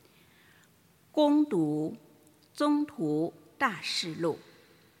恭读宗徒大事录。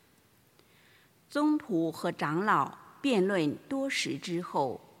宗徒和长老辩论多时之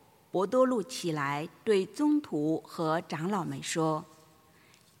后，伯多禄起来对宗徒和长老们说：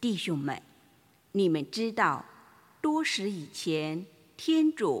弟兄们，你们知道，多时以前，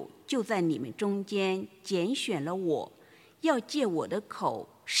天主就在你们中间拣选了我，要借我的口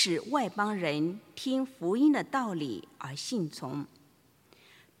使外邦人听福音的道理而信从。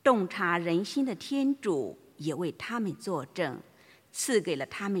洞察人心的天主也为他们作证，赐给了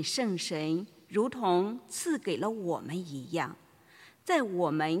他们圣神，如同赐给了我们一样。在我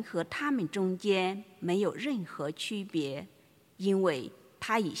们和他们中间没有任何区别，因为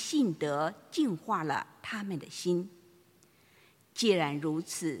他以信德净化了他们的心。既然如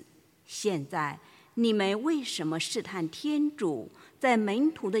此，现在你们为什么试探天主，在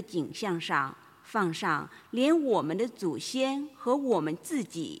门徒的颈项上放上连我们的祖先和我们自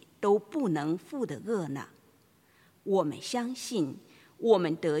己都不能负的轭呢？我们相信，我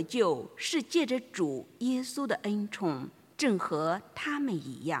们得救是借着主耶稣的恩宠，正和他们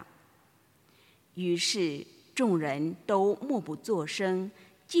一样。于是众人都默不作声，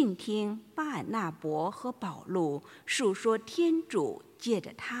静听巴尔纳伯和保禄述说天主借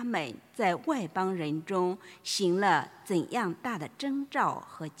着他们在外邦人中行了怎样大的征兆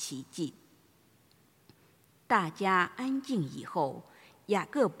和奇迹。大家安静以后，雅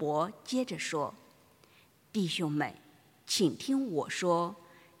各伯接着说：弟兄们，请听我说，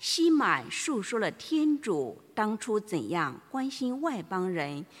西满述说了天主当初怎样关心外邦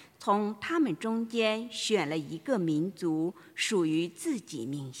人，从他们中间选了一个民族，属于自己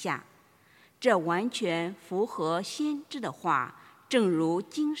名下。这完全符合先知的话，正如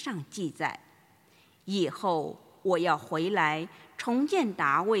经上记载：以后我要回来，重建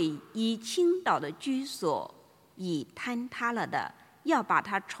大卫已倾倒的居所，已坍塌了的要把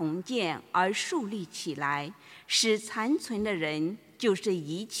它重建而树立起来，使残存的人，就是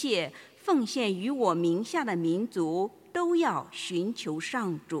一切奉献于我名下的民族，都要寻求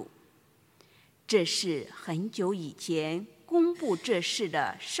上主。这是很久以前公布这事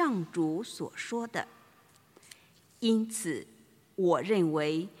的上主所说的。因此我认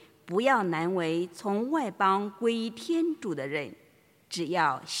为，不要难为从外邦皈依天主的人，只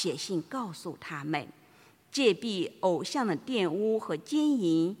要写信告诉他们，戒避偶像的玷污和奸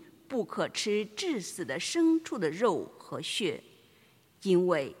淫，不可吃致死的牲畜的肉和血，因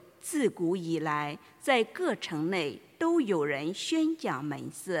为自古以来，在各城内都有人宣讲门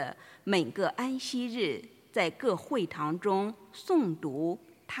瑟，每个安息日在各会堂中诵读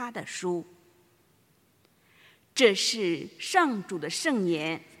他的书。这是上主的圣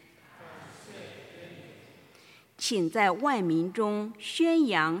言。请在万民中宣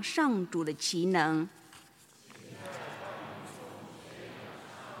扬上主的奇能。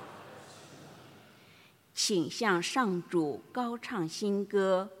请向上主高唱新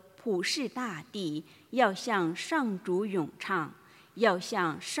歌，普世大地要向上主咏唱，要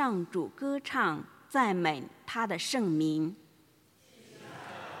向上主歌唱，赞美他的圣名。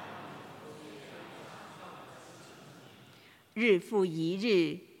日复一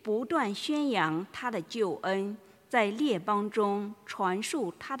日，不断宣扬他的救恩，在列邦中传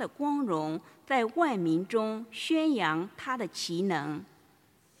述他的光荣，在万民中宣扬他的奇能。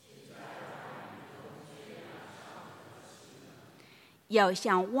要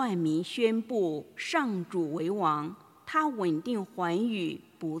向万民宣布上主为王，他稳定寰宇，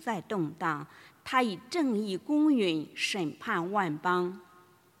不再动荡，他以正义公允审判万邦。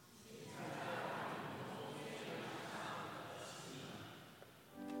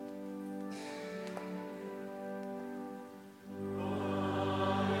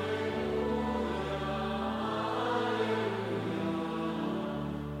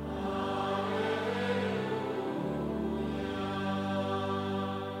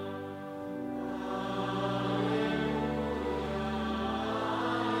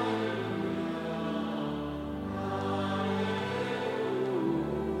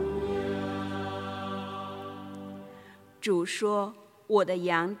主说：我的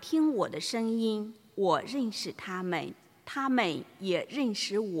羊听我的声音，我认识他们，他们也认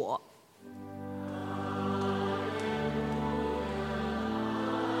识我。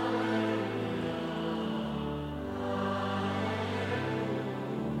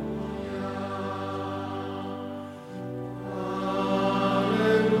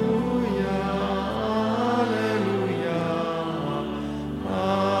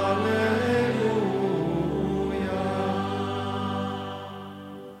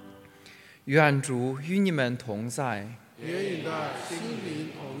愿主与你们同在，也与你的心灵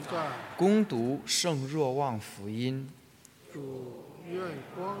同在。恭读圣若望福音。主，愿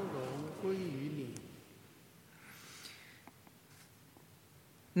光荣归于你。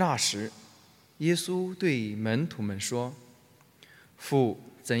那时，耶稣对门徒们说：“父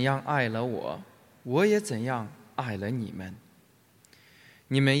怎样爱了我，我也怎样爱了你们。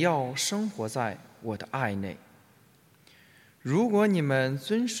你们要生活在我的爱内。如果你们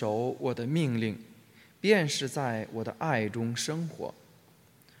遵守我的命令，便是在我的爱中生活，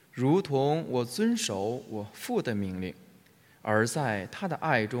如同我遵守我父的命令，而在他的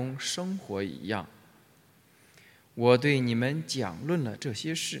爱中生活一样。我对你们讲论了这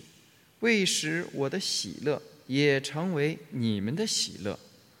些事，为使我的喜乐也成为你们的喜乐，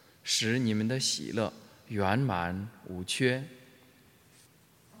使你们的喜乐圆满无缺。”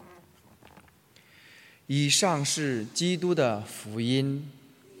以上是基督的福音。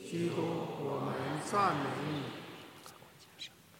基督，我们赞美你。